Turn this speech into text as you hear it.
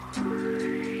Alright,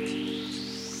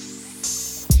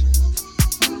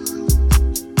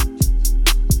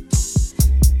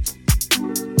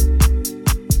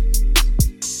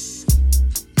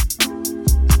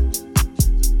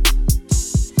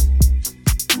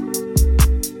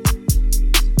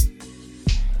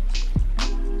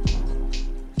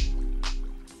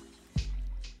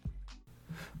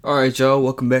 y'all,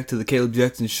 welcome back to the Caleb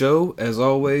Jackson Show. As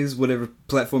always, whatever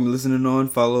platform you're listening on,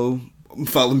 follow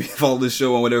the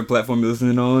show on whatever platform you're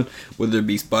listening on, whether it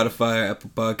be Spotify, Apple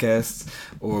Podcasts,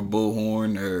 or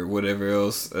Bullhorn, or whatever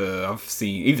else. I've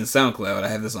seen, even SoundCloud. I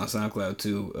have this on SoundCloud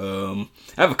too.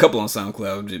 I have a couple on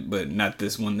SoundCloud, but not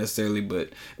this one necessarily.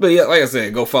 But yeah, like I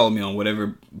said, go follow me on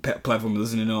whatever platform you're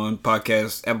listening on,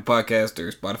 podcast, Apple Podcast,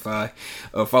 or Spotify.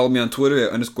 Follow me on Twitter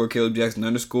at _Caleb Jackson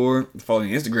 _. Follow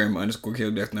me on Instagram at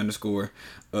 _Caleb Jackson _.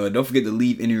 Don't forget to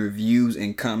leave any reviews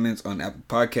and comments on Apple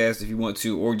Podcasts if you want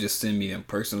to, or just send me them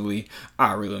personally.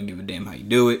 I really don't give a damn how you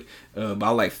do it, but I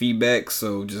like feedback,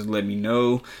 so just let me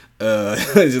know.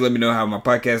 Just let me know how my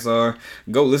podcasts are.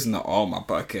 Go listen to all my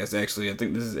podcasts, actually. I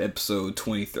think this is episode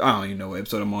 23. I don't even know what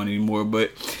episode I'm on anymore,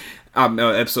 but I'm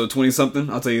episode 20-something,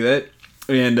 I'll tell you that.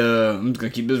 And I'm just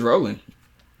going to keep this rolling.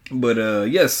 But,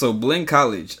 yes, so Blinn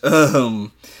College.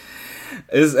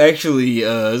 It's actually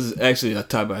a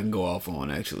topic I can go off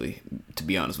on, actually, to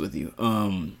be honest with you.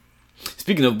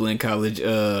 Speaking of Blinn College,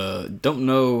 don't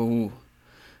know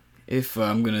if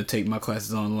I'm going to take my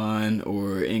classes online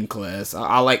or in class.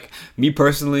 I like, me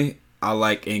personally, I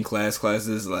like in-class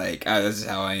classes. Like, that's just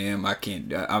how I am.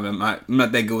 I'm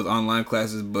not that good with online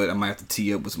classes, but I might have to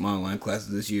tee up with some online classes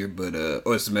this year,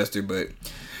 or semester, but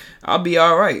I'll be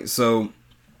alright. So,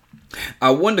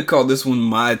 I wanted to call this one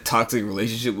my toxic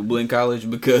relationship with Blinn College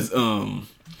because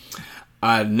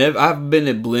I've been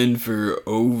at Blinn for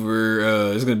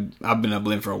over I've been at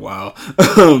Blinn for a while.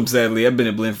 Sadly, I've been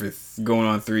at Blinn for going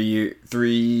on 3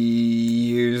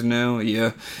 years now.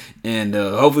 Yeah, and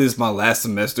hopefully this is my last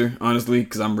semester, honestly,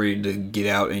 because I'm ready to get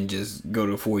out and just go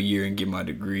to a 4-year and get my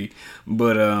degree.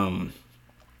 But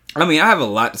I mean, I have a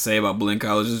lot to say about Blinn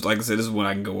College. Like I said, this is one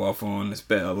I can go off on.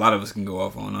 A lot of us can go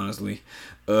off on, honestly.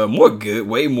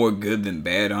 Way more good than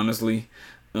bad, honestly.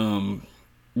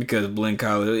 Because Blinn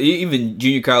College, even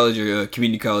junior college or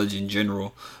community college in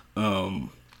general,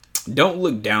 don't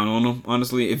look down on them,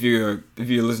 honestly. If you're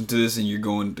listening to this and you're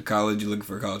going to college, you're looking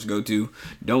for a college to go to,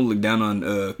 don't look down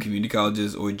on community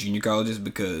colleges or junior colleges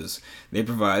because they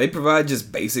provide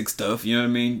just basic stuff, you know what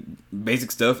I mean?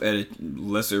 Basic stuff at a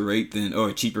lesser rate or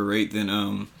a cheaper rate than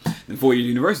 4-year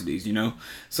universities, you know?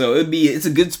 So it's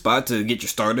a good spot to get your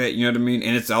start at, you know what I mean?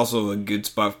 And it's also a good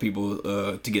spot for people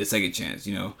to get a second chance,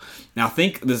 you know? Now I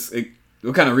think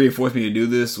what kind of reinforced me to do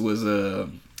this was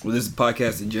with this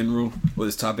podcast in general, or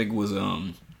this topic was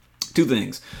two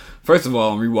things. First of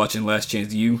all, I'm rewatching Last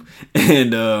Chance U,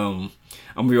 and I'm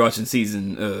rewatching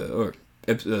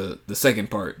the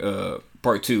second part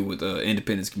 2 with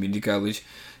Independence Community College,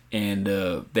 and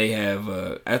they have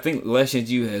I think Last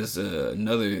Chance U has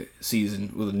another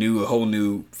season with a whole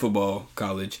new football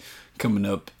college coming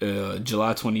up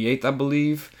July 28th, I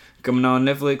believe, coming on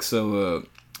Netflix. So,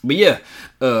 but yeah,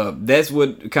 that's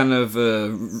what kind of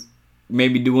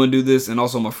made me want to do this, and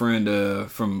also my friend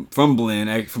from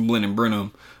Blinn, from Blinn and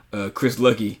Brenham, Chris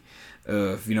Lucky.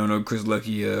 If you don't know Chris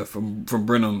Lucky from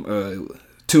Brenham,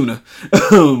 Tuna.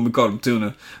 We call him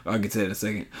Tuna. I'll get to that in a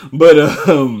second.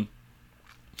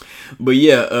 But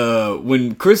yeah,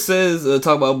 when Chris says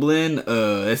talk about Blinn,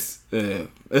 that's two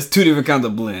different kinds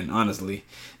of Blinn, honestly.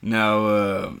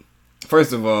 Now,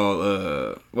 first of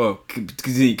all,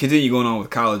 continue going on with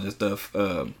college and stuff.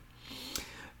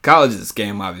 College is a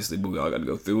scam, obviously, but we all got to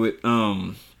go through it.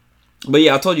 But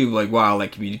yeah, I told you like why I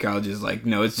like community colleges. Like,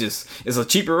 it's a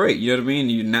cheaper rate. You know what I mean?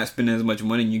 You're not spending as much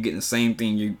money, and you're getting the same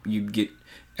thing you get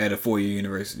at a 4-year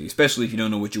university. Especially if you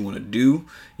don't know what you want to do.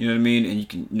 You know what I mean? And you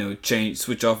can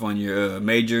switch off on your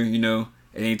major.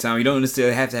 At any time. You don't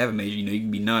necessarily have to have a major. You can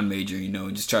be non-major.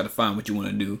 And just try to find what you want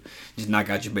to do. Just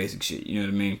knock out your basic shit. You know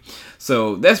what I mean?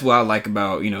 So that's what I like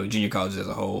about junior colleges as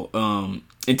a whole.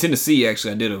 In Tennessee,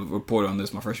 actually, I did a report on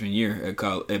this my freshman year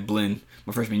at Blinn.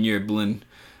 My freshman year at Blinn,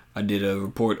 I did a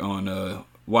report on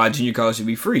why junior college should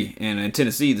be free. And in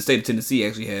Tennessee, the state of Tennessee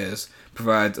actually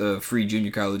provides free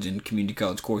junior college and community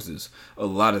college courses. A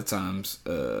lot of times,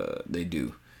 they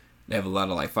do. They have a lot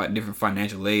of different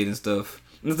financial aid and stuff.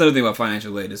 And that's another thing about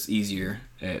financial aid. It's easier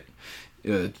at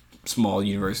small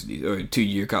universities or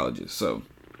 2-year colleges. So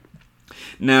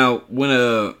now,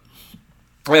 like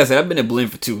I said, I've been at Blinn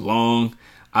for too long.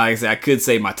 Like I said, I could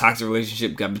say my toxic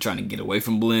relationship. I've been trying to get away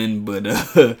from Blinn, but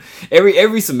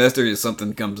every semester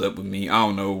something comes up with me. I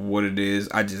don't know what it is.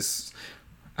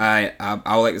 I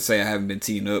would like to say I haven't been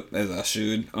teeing up as I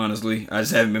should. Honestly, I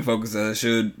just haven't been focused as I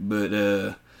should. But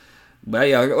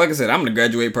yeah, like I said, I'm gonna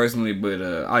graduate personally, but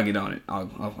I'll get on it.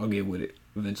 I'll get with it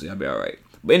eventually. I'll be all right.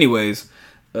 But anyways,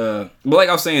 but like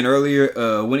I was saying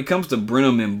earlier, when it comes to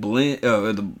Brenham and Blinn,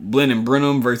 the Blinn and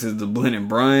Brenham versus the Blinn and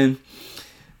Bryan,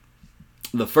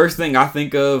 the first thing I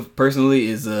think of personally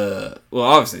is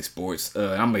obviously sports.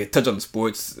 I'm gonna touch on the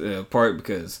sports part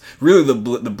because really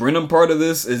the Brenham part of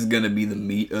this is gonna be the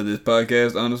meat of this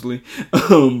podcast, honestly,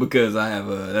 because I have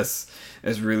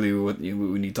that's really what we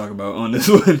need to talk about on this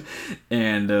one,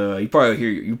 and you probably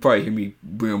hear me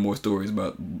bring more stories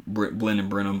about Blinn and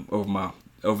Brenham over my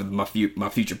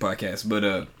future podcast,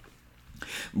 but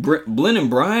Blinn and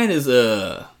Bryan is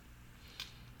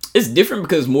it's different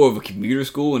because it's more of a commuter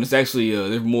school, and it's actually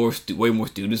there's way more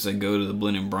students that go to the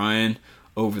Blinn and Bryan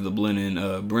over the Blinn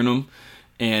and Brenham,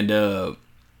 and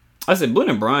I said Blinn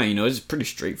and Bryan, it's pretty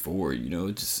straightforward,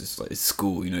 it's like it's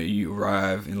school, you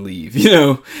arrive and leave,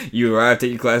 you arrive,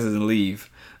 take your classes and leave.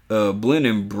 Blinn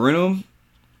and Brenham,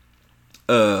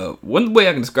 one way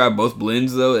I can describe both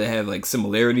Blinns though that have like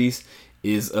similarities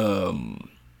is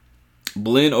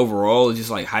Blinn overall is just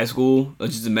like high school.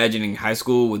 Just imagining high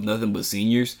school with nothing but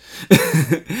seniors.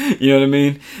 You know what I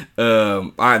mean?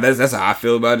 All right, that's how I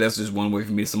feel about it. That's just one way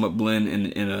for me to sum up Blinn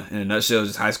in a nutshell.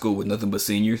 Just high school with nothing but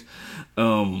seniors.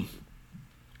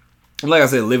 Like I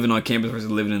said, living on campus versus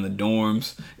living in the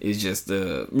dorms is just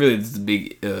really just the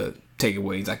big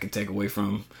takeaways I could take away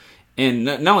from. And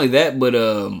not only that, but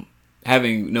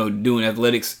having doing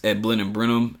athletics at Blinn and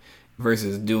Brenham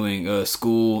versus doing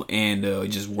school and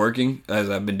just working as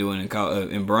I've been doing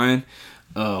in Bryan.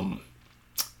 That's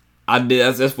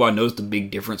why I noticed the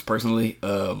big difference personally,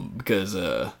 because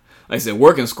like I said,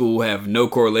 work and school have no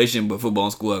correlation, but football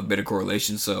and school have better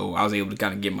correlation. So I was able to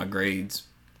kind of get my grades.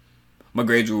 My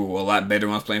grades were a lot better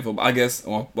when I was playing football, I guess,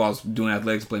 while I was doing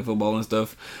athletics, playing football and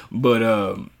stuff. But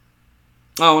I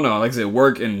don't know. Like I said,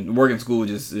 work and school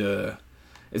just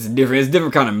it's a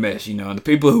different kind of mesh, And the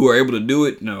people who are able to do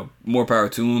it, more power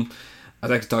to them. I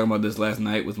was actually talking about this last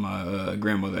night with my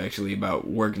grandmother, actually, about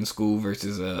work and school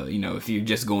versus, if you're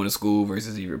just going to school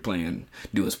versus if you're doing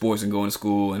sports and going to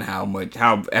school, and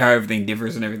how everything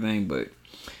differs and everything. But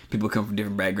people come from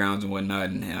different backgrounds and whatnot,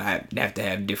 and have to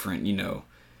have different,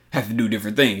 have to do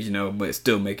different things, but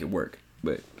still make it work.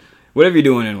 But whatever you're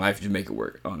doing in life, just make it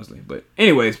work, honestly. But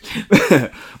anyways,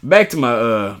 back to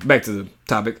the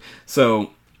topic.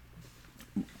 So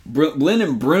Blinn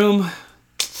and Brenham.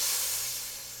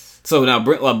 So now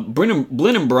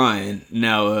Blinn and Bryan.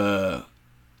 Now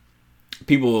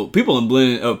people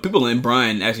in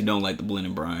Bryan actually don't like the Blinn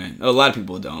and Bryan. A lot of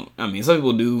people don't. I mean, some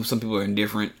people do. Some people are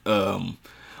indifferent. A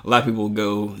lot of people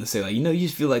go and say like, you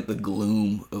just feel like the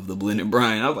gloom of the Blinn and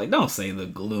Bryan. I was like, don't say the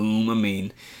gloom. I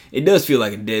mean, it does feel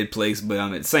like a dead place, but at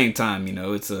the same time,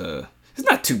 it's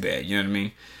not too bad. You know what I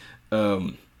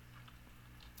mean?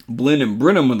 Blinn and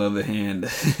Brenham, on the other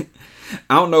hand,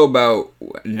 I don't know about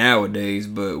nowadays,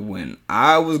 but when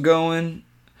I was going,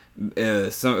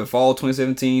 fall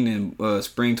 2017 and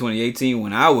spring 2018,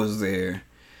 when I was there,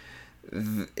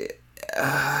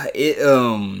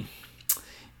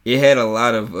 it had a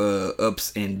lot of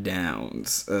ups and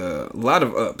downs. A lot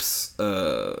of ups,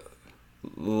 a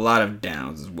lot of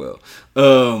downs as well.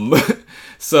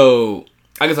 So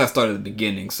I guess I started at the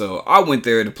beginning. So I went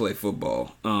there to play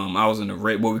football. I was in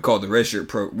what we call the red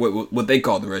shirt what they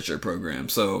call the red shirt program.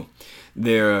 So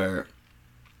there,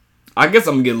 I guess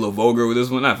I'm gonna get a little vulgar with this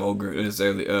one. Not vulgar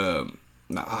necessarily.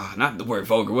 Not the word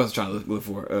vulgar. What was I trying to look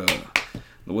for?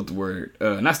 What the word?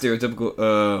 Not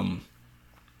stereotypical.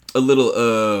 A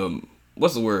little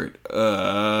what's the word?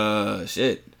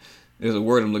 Shit. There's a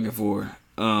word I'm looking for.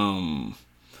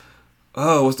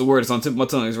 What's the word? It's on the tip of my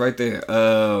tongue. It's right there.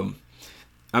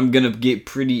 I'm gonna get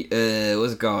pretty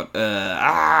what's it called?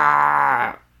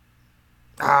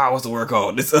 What's the word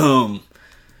called? It's on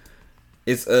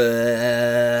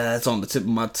the tip of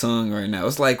my tongue right now.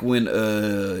 It's like when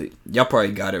y'all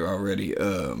probably got it already.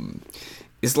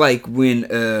 It's like when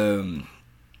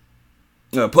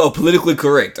politically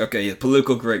correct. Okay, yeah,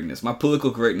 political correctness. My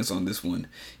political correctness on this one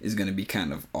is gonna be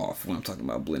kind of off when I'm talking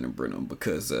about Blinn and Brenham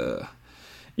because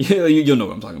you'll know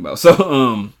what I'm talking about.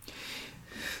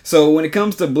 So when it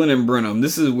comes to Blinn and Brenham,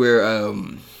 this is where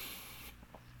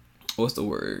what's the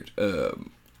word? The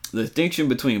distinction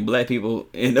between black people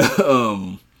and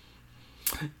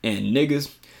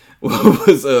niggas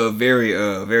was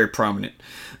very prominent.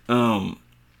 And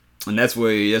that's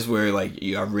where like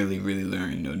I really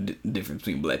learned the difference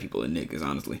between black people and niggas,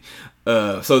 honestly.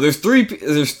 So there's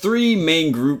three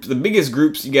main groups. The biggest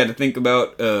groups you got to think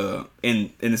about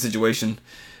in the situation.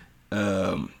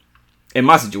 in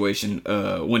my situation,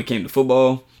 when it came to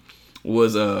football,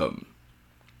 was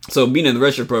so being in the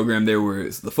redshirt program, there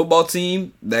was the football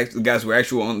team. The guys who were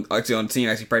actually on the team,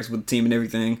 actually practiced with the team and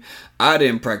everything. I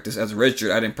didn't practice as a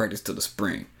redshirt. I didn't practice till the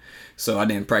spring, so I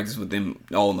didn't practice with them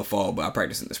all in the fall, but I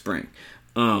practiced in the spring,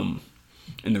 in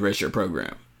the redshirt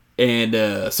program. And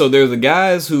so there were the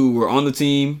guys who were on the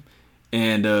team,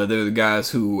 and there were the guys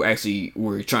who actually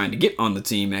were trying to get on the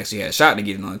team and actually had a shot to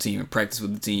get on the team and practice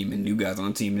with the team and new guys on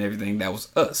the team and everything. That was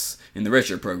us in the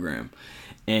redshirt program.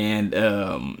 And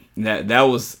that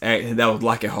was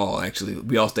Lockett Hall. Actually,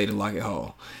 we all stayed in Lockett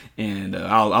Hall, and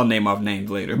I'll name off names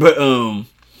later. But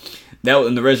that was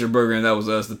in the redshirt program. That was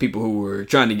us, the people who were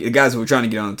the guys who were trying to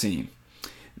get on the team.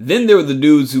 Then there were the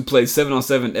dudes who played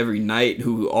 7-on-7 every night,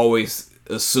 who always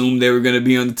assumed they were going to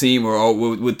be on the team, or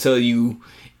would tell you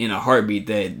in a heartbeat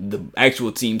that the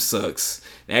actual team sucks.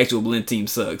 The actual Blinn team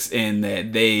sucks, and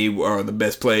that they are the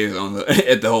best players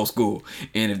at the whole school.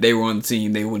 And if they were on the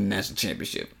team, they win the national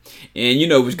championship. And you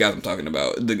know which guys I'm talking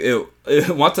about.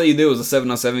 When I tell you there was a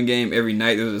 7-on-7 game every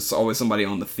night, there was always somebody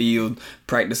on the field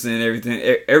practicing and everything.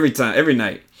 Every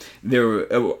night. There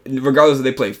were, regardless if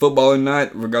they played football or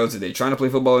not, regardless if they're trying to play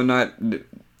football or not,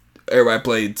 everybody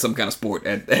played some kind of sport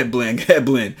at Blinn. At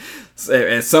Blinn,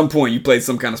 at some point you played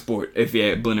some kind of sport if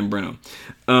you're at Blinn and Brenham.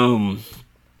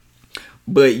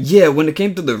 But yeah, when it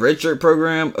came to the redshirt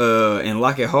program in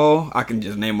Lockett Hall, I can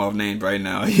just name off names right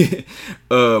now.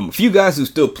 A few guys who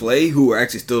still play, who are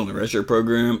actually still in the redshirt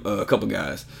program. A couple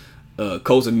guys,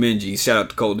 Colton Minji. Shout out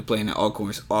to Colton, playing at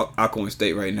Alcorn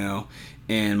State right now.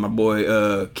 And my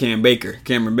boy Cameron Baker,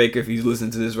 if he's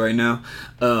listening to this right now.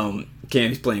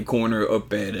 He's playing corner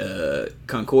up at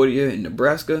Concordia in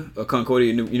Nebraska, or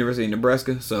Concordia University in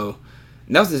Nebraska. So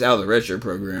that was just out of the redshirt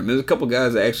program. There's a couple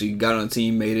guys that actually got on the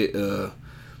team, made it.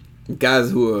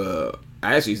 Guys who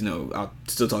I actually know I'll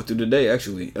still talk to today.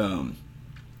 Actually,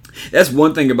 that's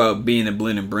one thing about being at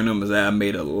Blinn and Brenham, is that I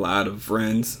made a lot of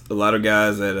friends, a lot of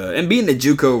guys that, and being at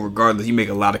JUCO, regardless, you make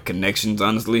a lot of connections.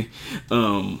 Honestly,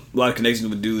 a lot of connections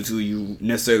with dudes who you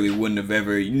necessarily wouldn't have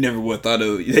you never would have thought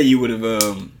of that you would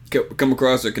have come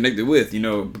across or connected with,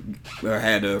 or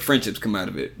had friendships come out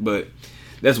of it. But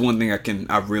that's one thing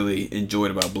I really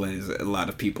enjoyed about Blinn, is a lot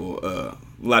of people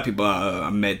I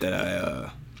met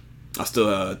that I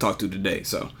still talk to today.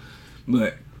 So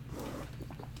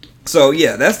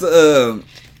yeah, that's the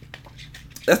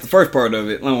first part of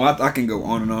it. I can go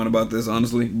on and on about this,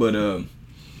 honestly, but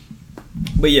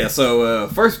yeah. So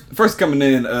first coming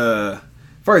in,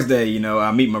 first day,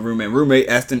 I meet my roommate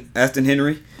Aston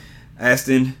Henry.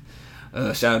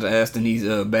 Shout out to Aston. He's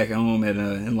back at home in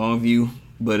Longview.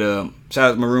 But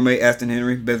shout out to my roommate Aston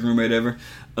Henry, best roommate ever.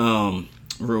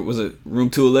 Was it room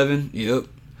 211? Yep.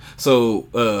 So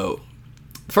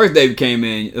first day we came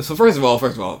in. So first of all,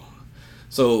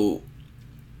 so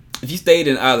if you stayed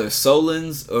in either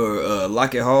Solon's or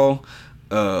Lockett Hall,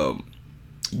 or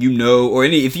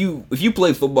if you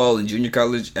played football in junior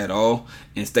college at all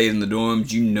and stayed in the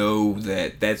dorms, you know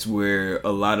that's where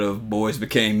a lot of boys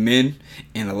became men,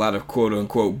 and a lot of quote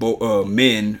unquote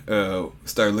men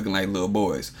started looking like little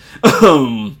boys.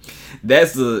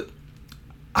 That's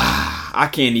I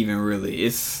can't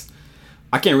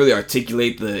really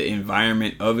articulate the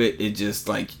environment of it. It just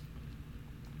like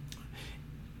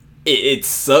it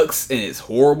sucks and it's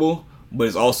horrible, but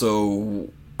it's also,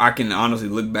 I can honestly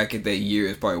look back at that year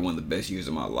as probably one of the best years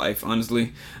of my life,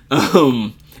 honestly.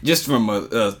 Just from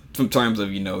terms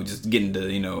of, just getting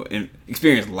to, and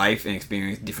experience life and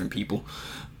experience different people.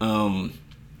 So,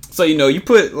 you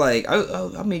put like,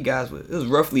 how many guys, it was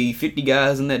roughly 50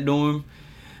 guys in that dorm.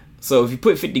 So if you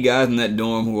put 50 guys in that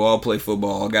dorm who all play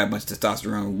football, got a bunch of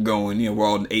testosterone going, we're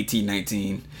all 18,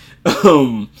 19.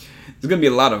 There's gonna be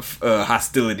a lot of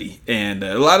hostility and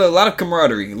a lot of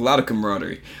camaraderie,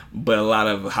 but a lot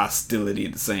of hostility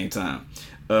at the same time.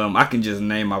 I can just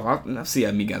name off. I see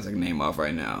how many guys I can name off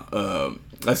right now.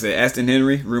 Like I said, Aston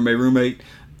Henry, roommate.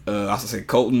 I also say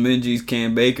Colton Minji's,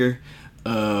 Cam Baker.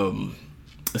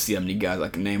 Let's see how many guys I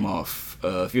can name off.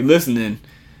 If you're listening,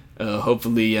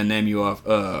 hopefully I name you off.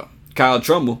 Kyle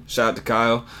Trumbull, shout out to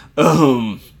Kyle.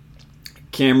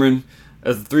 Cameron,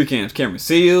 that's the three Cams. Cameron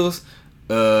Seals.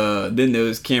 Then there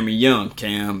was Cameron Young.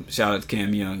 Shout out to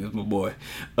Cam Young, that's my boy.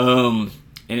 And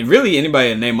really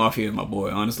anybody to name off here is my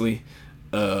boy, honestly.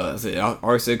 I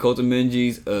already said Colton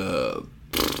Minji's,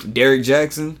 Derek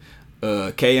Jackson,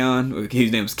 Kayon.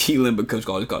 His name was Keelan, but Coach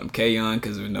always called him Kayon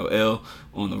because there was no L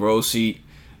on the roll sheet.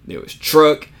 There was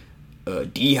Truck,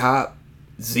 D-Hop,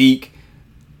 Zeke,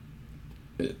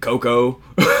 Coco,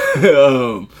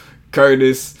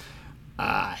 Curtis,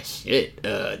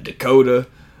 Dakota,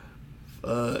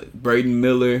 Braden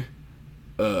Miller,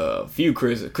 few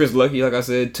Chris Lucky, like I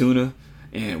said, Tuna,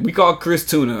 and we called Chris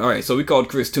Tuna. All right, so we called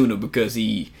Chris Tuna because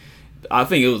I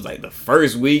think it was like the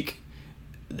first week.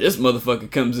 This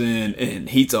motherfucker comes in and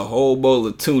heats a whole bowl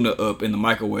of tuna up in the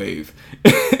microwave.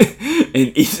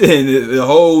 and the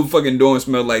whole fucking dorm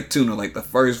smelled like tuna like the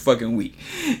first fucking week.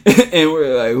 And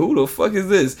we're like, who the fuck is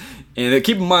this? And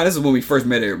keep in mind, this is when we first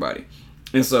met everybody.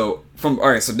 And so,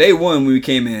 so day one when we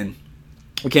came in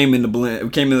the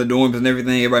dorms and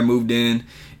everything, everybody moved in.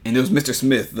 And it was Mr.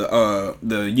 Smith,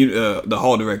 the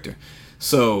hall director.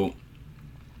 So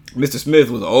Mr. Smith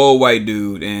was an old white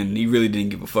dude, and he really didn't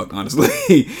give a fuck, honestly.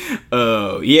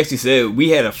 He actually said we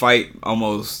had a fight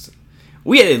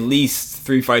we had at least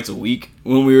 3 fights a week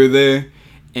when we were there,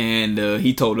 and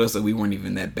he told us that we weren't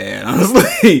even that bad,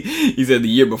 honestly. He said the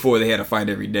year before they had a fight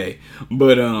every day.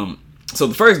 But, so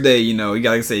the first day, you know, you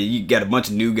got a bunch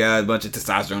of new guys, a bunch of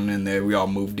testosterone in there. We all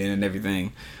moved in and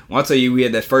everything. When I tell you we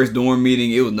had that first dorm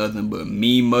meeting, it was nothing but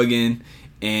me mugging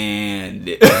and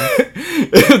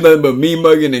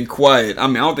quiet. I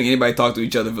mean, I don't think anybody talked to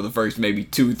each other for the first maybe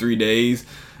 2-3 days,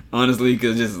 honestly,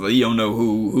 because just you don't know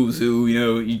who's who. You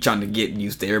know, you trying to get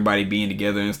used to everybody being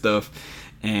together and stuff,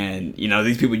 and you know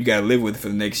these people you gotta live with for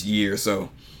the next year. So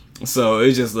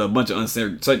it's just a bunch of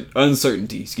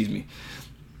uncertainty. Excuse me.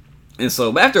 And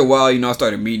so after a while, you know, I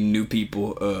started meeting new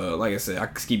people. Like I said, I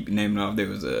keep naming off. There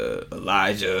was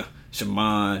Elijah,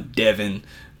 Shaman, Devin,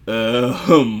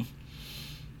 my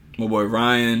boy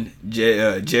Ryan,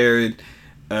 Jared,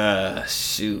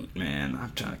 shoot, man,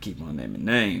 I'm trying to keep on naming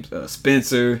names.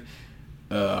 Spencer,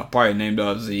 I probably named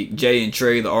off Zeke, Jay and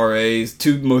Trey, the RAs,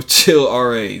 2 most chill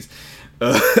RAs,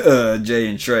 Jay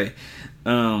and Trey.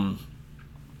 There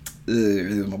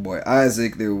was my boy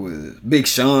Isaac. There was Big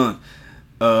Sean,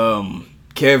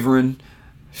 Kevin.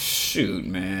 Shoot,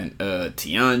 man.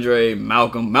 Tiandre,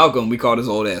 Malcolm, we called his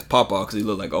old ass Papa because he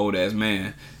looked like an old ass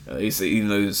man. Even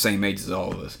though he was the same age as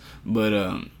all of us. But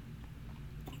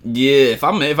yeah, if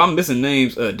I'm missing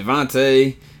names,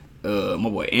 Devontae, my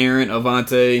boy Aaron,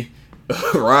 Avante,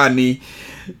 Rodney,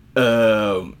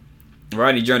 Rodney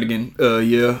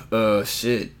Jernigan,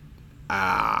 shit.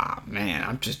 Man,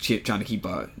 I'm just trying to keep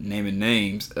naming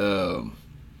names.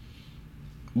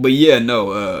 But yeah,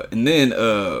 no. And then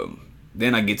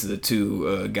I get to the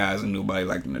 2 guys and nobody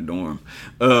liked in the dorm.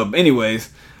 Anyways,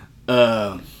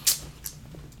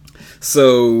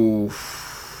 so,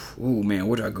 oh man,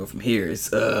 where do I go from here? It's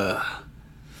so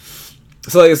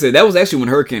like I said, that was actually when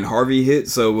Hurricane Harvey hit.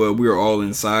 So we were all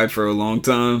inside for a long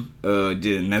time.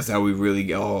 And that's how we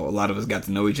really a lot of us got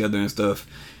to know each other and stuff.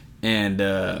 And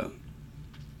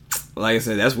like I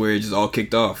said, that's where it just all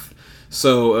kicked off.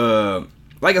 So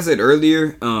like I said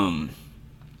earlier,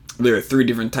 there are 3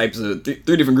 different types of 3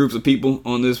 different groups of people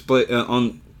on this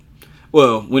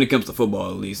well, when it comes to football,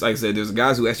 at least. Like I said, there's the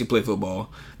guys who actually play football,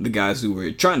 the guys who were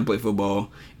trying to play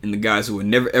football, and the guys who were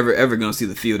never, ever, ever going to see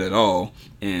the field at all,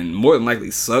 and more than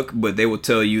likely suck, but they will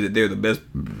tell you that they're the best,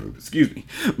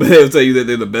 but they'll tell you that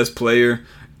they're the best player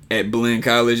at Blinn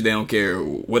College. They don't care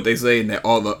what they say, and that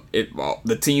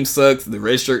the team sucks, the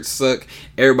red shirts suck,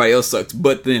 everybody else sucks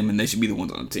but them, and they should be the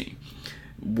ones on the team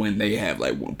when they have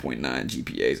like 1.9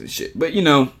 GPAs and shit. But, you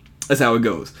know, that's how it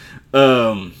goes.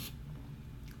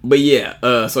 But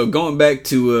yeah, so going back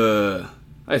to,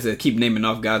 like I said, keep naming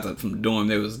off guys from the dorm.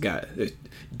 There was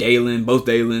Dalen, both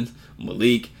Dalens,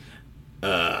 Malik.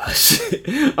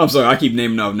 I'm sorry, I keep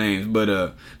naming off names.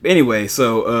 But anyway,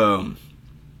 so,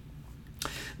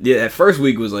 yeah, that first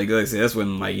week was like I said, that's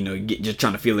when, like, you know, just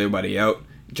trying to feel everybody out,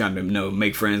 trying to, you know,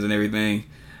 make friends and everything.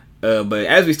 But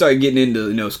as we started getting into,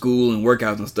 you know, school and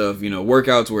workouts and stuff, you know,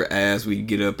 workouts were ass. We'd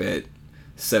get up at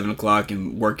 7 o'clock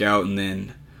and work out, and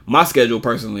then my schedule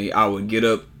personally, I would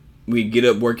we'd get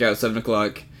up, work out 7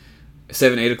 o'clock,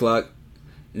 8 o'clock,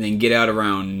 and then get out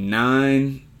around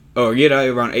 9, or get out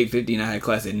around 8:50, and I had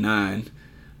class at 9.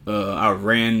 I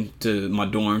ran to my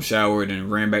dorm, showered,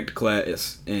 and ran back to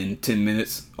class in 10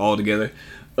 minutes altogether.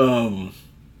 But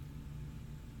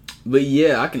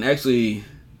yeah, I can actually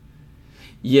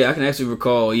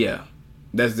recall,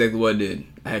 that's exactly what I did.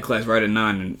 I had class right at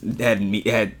 9, and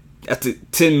had after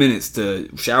 10 minutes to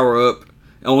shower up.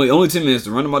 Only 10 minutes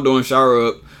to run to my dorm, shower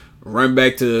up, run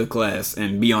back to class,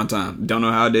 and be on time. Don't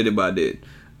know how I did it, but I did.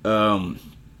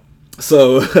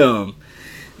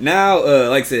 Now,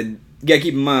 like I said, you gotta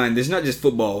keep in mind, there's not just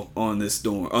football on this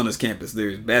campus.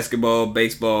 There's basketball,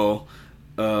 baseball,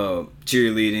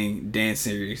 cheerleading, dance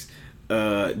series,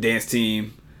 dance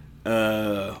team,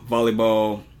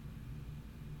 volleyball.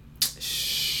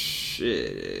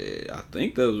 Shit, I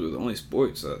think those were the only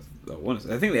sports I want to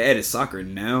say. I think they added soccer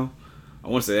now.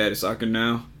 But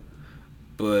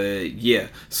But yeah,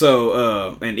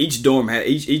 so and each dorm had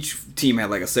each team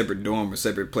had like a separate dorm or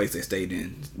separate place they stayed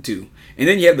in too. And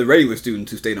then you have the regular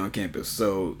students who stayed on campus.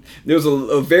 So there was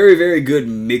a very, very good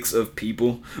mix of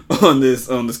people on this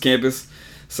campus.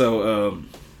 So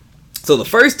so the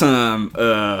first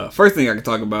thing I can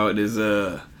talk about is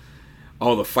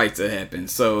all the fights that happened.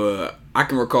 So I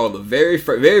can recall the very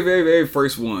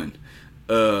first one.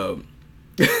 And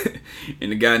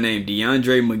a guy named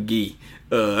DeAndre McGee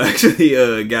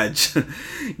actually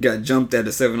got jumped at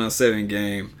a 7-on-7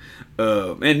 game.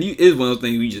 And it's one of those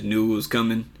things we just knew it was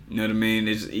coming. You know what I mean?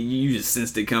 You just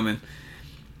sensed it coming.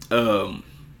 And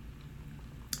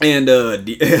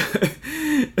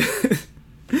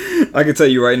I can tell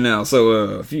you right now.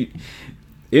 So if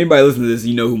anybody listening to this,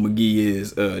 you know who McGee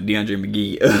is. DeAndre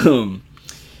McGee.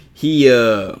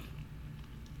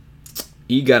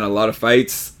 He got in a lot of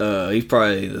fights. He's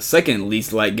probably the second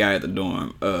least liked guy at the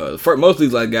dorm. The most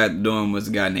least liked guy at the dorm was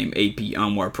a guy named AP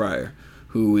Anwar Pryor,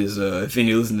 who is, if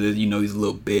any listen to this, you know he's a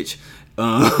little bitch.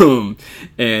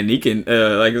 And he can,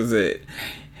 like I said,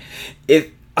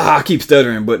 I keep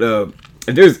stuttering, but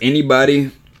if there's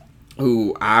anybody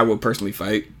who I would personally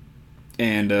fight,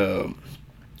 and I'm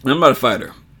not a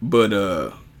fighter, but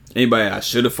anybody I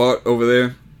should have fought over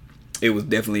there, it was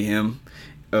definitely him.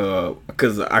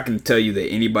 Because I can tell you that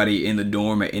anybody in the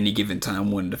dorm at any given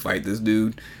time wanted to fight this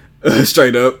dude,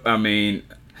 straight up. I mean,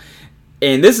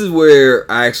 and this is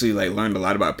where I actually like learned a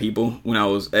lot about people when I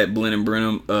was at Blinn and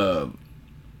Brenham.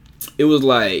 It was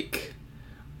like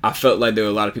I felt like there were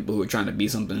a lot of people who were trying to be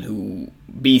something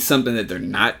that they're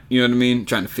not. You know what I mean?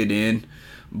 Trying to fit in,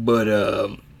 but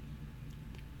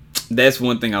that's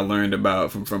one thing I learned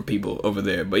about from people over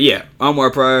there. But yeah,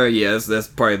 Anwar Pryor, yes, that's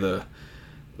probably the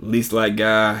least like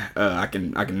guy I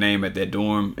can name at that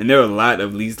dorm, and there are a lot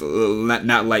of least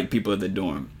not like people at the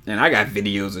dorm, and I got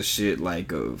videos of shit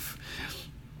like of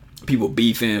people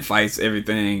beefing, fights,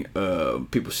 everything,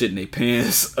 people shitting their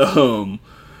pants,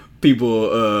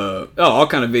 people all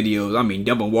kind of videos. I mean,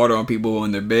 dumping water on people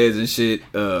on their beds and shit.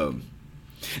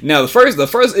 Now the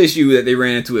first issue that they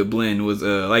ran into at Blinn was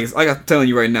like I'm telling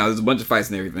you right now, there's a bunch of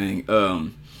fights and everything.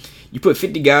 You put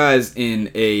 50 guys in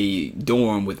a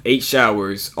dorm with 8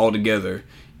 showers all together,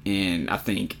 and I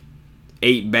think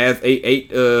 8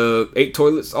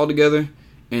 toilets all together,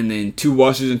 and then 2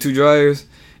 washers and 2 dryers.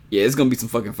 Yeah, it's gonna be some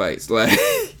fucking fights. Like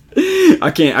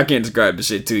I can't describe the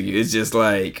shit to you. It's just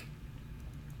like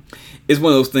it's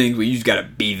one of those things where you just gotta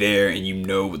be there and you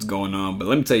know what's going on. But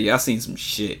let me tell you, I seen some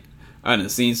shit. I done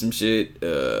seen some shit.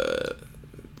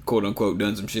 Quote unquote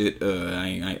done some shit. I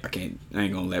ain't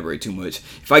gonna elaborate too much.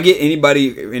 If I get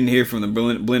anybody in here from the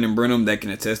Blinn and Brenham that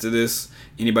can attest to this,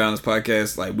 anybody on this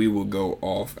podcast, like we will go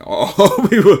off.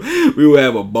 we will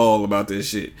have a ball about this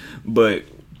shit. But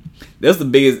that's the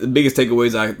biggest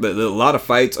takeaways. A lot of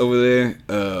fights over there,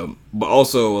 but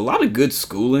also a lot of good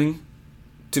schooling.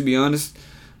 To be honest,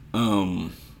 now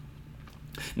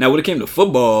when it came to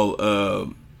football,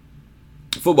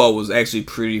 football was actually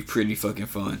pretty fucking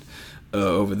fun.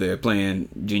 Over there playing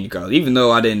junior college, even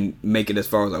though I didn't make it as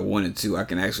far as I wanted to, I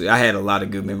had a lot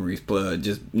of good memories.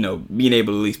 Just being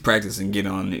able to at least practice and get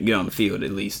on the field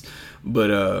at least. But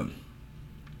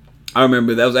I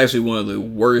remember that was actually one of the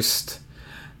worst.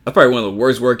 That's probably one of the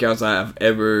worst workouts I've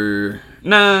ever.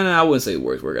 Nah, I wouldn't say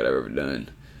worst workout I've ever done.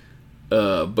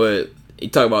 But you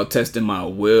talk about testing my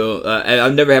will.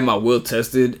 I've never had my will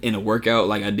tested in a workout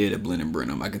like I did at Blinn and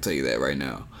Brenham. I can tell you that right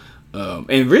now.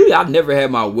 And really, I've never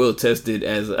had my will tested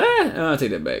as I'll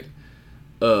take that back.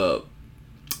 That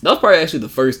was probably actually the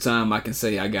first time I can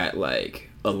say I got like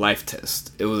a life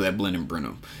test. It was at Blinn and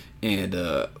Brenham, and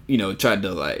tried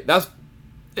to like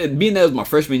being that was my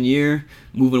freshman year,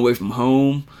 moving away from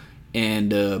home,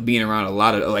 and being around a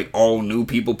lot of like all new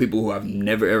people who I've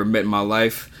never ever met in my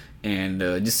life, and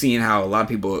just seeing how a lot of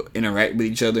people interact with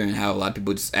each other and how a lot of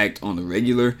people just act on the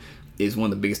regular. Is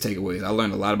one of the biggest takeaways. I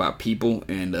learned a lot about people,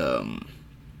 and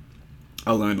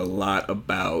I learned a lot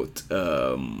about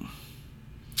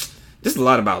just a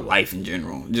lot about life in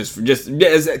general. Just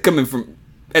coming from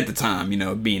at the time,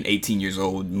 being 18 years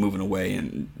old, moving away,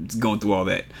 and going through all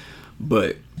that.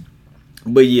 But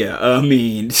yeah, I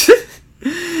mean,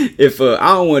 if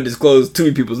I don't want to disclose too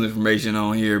many people's information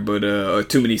on here, but or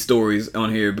too many stories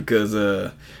on here because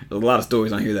there's a lot of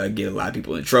stories on here that get a lot of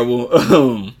people in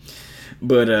trouble.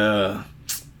 But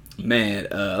man,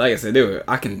 like I said,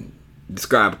 I can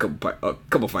describe a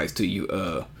couple fights to you.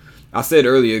 I said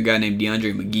earlier, a guy named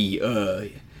DeAndre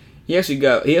McGee. He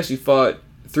actually fought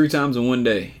 3 times in one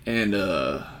day, and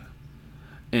I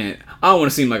don't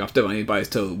want to seem like I'm stepping on anybody's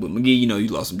toes, but McGee, you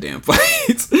lost some damn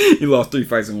fights. You lost 3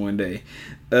 fights in one day.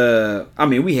 I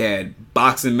mean, we had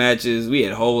boxing matches. We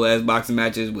had whole ass boxing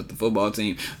matches with the football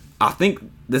team. I think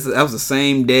that was the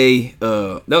same day.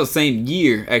 That was the same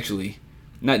year, actually.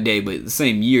 Not day, but the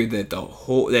same year that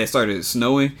that it started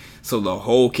snowing. So the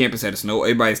whole campus had a snow.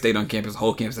 Everybody stayed on campus. The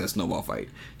whole campus had a snowball fight.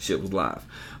 Shit was live.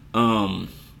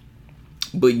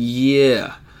 But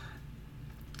yeah,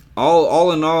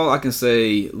 all in all, I can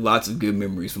say lots of good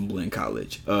memories from Blinn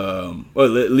College.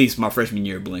 Well, at least my freshman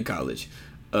year at Blinn College.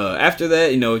 After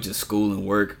that, just school and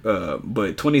work.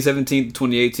 But 2017 to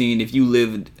 2018, if you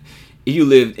lived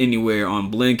anywhere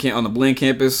on the Blinn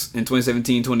campus in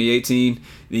 2017, 2018,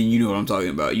 then you know what I'm talking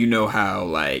about. You know how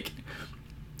like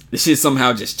the shit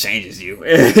somehow just changes you.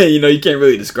 You can't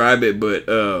really describe it, but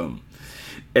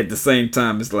at the same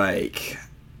time, it's like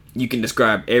you can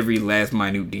describe every last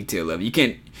minute detail of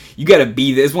it. You gotta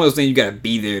be there. It's one of those things you gotta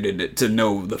be there to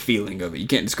know the feeling of it. You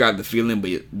can't describe the feeling,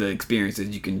 but the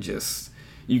experiences you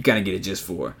kind of get a gist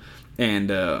for. And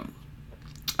I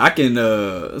can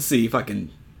let's see if I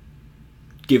can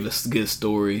give a good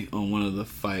story on one of the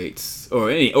fights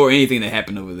or anything that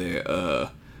happened over there.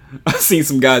 I seen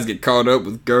some guys get caught up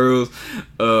with girls.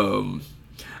 I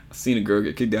seen a girl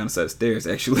get kicked down the side of the stairs,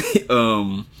 actually.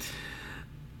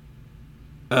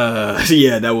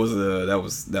 Yeah, that was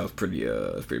pretty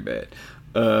bad.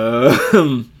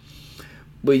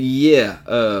 But yeah,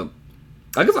 I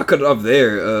guess I cut it off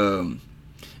there.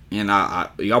 And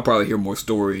y'all probably hear more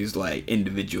stories like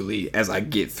individually as I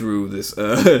get through this.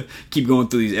 Keep going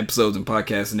through these episodes and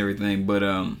podcasts and everything. But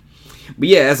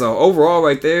yeah, as a overall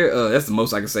right there, that's the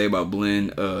most I can say about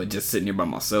Blinn. Just sitting here by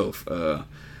myself.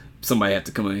 Somebody have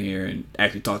to come in here and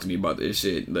actually talk to me about this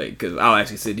shit, like, because I'll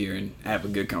actually sit here and have a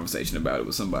good conversation about it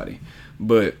with somebody.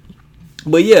 But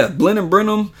yeah, Blinn and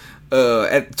Brenham.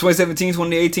 At 2017,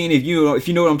 2018, if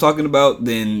you know what I'm talking about,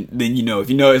 then you know. If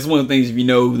you know, it's one of the things. If you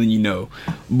know, then you know.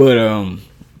 But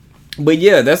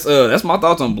yeah, that's my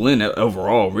thoughts on Blinn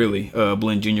overall. Really,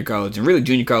 Blinn Junior College and really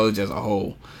junior college as a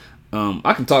whole.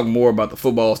 I can talk more about the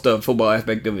football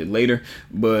aspect of it later,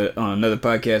 but on another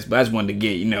podcast. But I just wanted to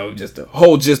get just the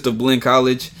whole gist of Blinn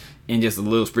College and just a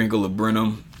little sprinkle of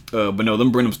Brenham. But no,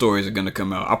 them Brenham stories are gonna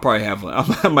come out. I'll probably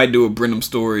I might do a Brenham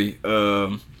story.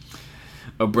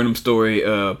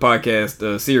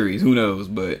 Podcast series. Who knows?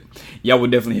 But y'all will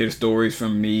definitely hear the stories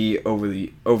from me over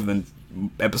the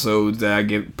episodes that I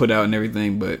get put out and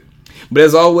everything. But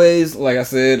as always, like I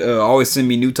said, always send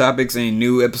me new topics and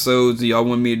new episodes that y'all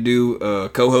want me to do.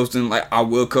 Co-hosting, like I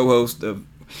will co-host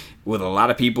with a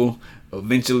lot of people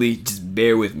eventually. Just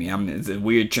bear with me. It's a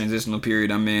weird transitional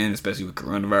period I'm in, especially with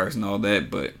coronavirus and all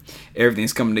that. But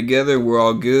everything's coming together. We're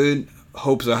all good.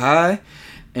 Hopes are high.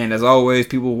 And as always,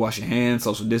 people, wash your hands,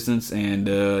 social distance,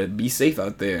 and be safe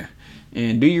out there.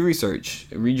 And do your research.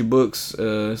 Read your books,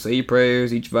 say your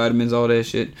prayers, eat your vitamins, all that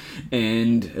shit.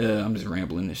 And I'm just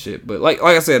rambling this shit. But like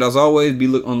I said, as always, be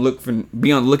on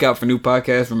the lookout for new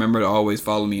podcasts. Remember to always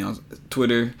follow me on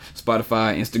Twitter,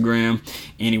 Spotify, Instagram,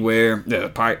 anywhere.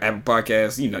 Apple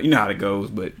Podcasts, you know how it goes.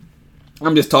 But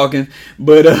I'm just talking.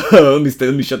 But let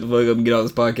me shut the fuck up and get all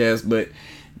this podcast. But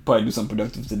probably do something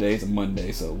productive today. It's a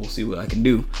Monday, so we'll see what I can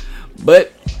do.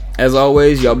 But as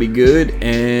always, y'all be good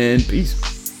and peace.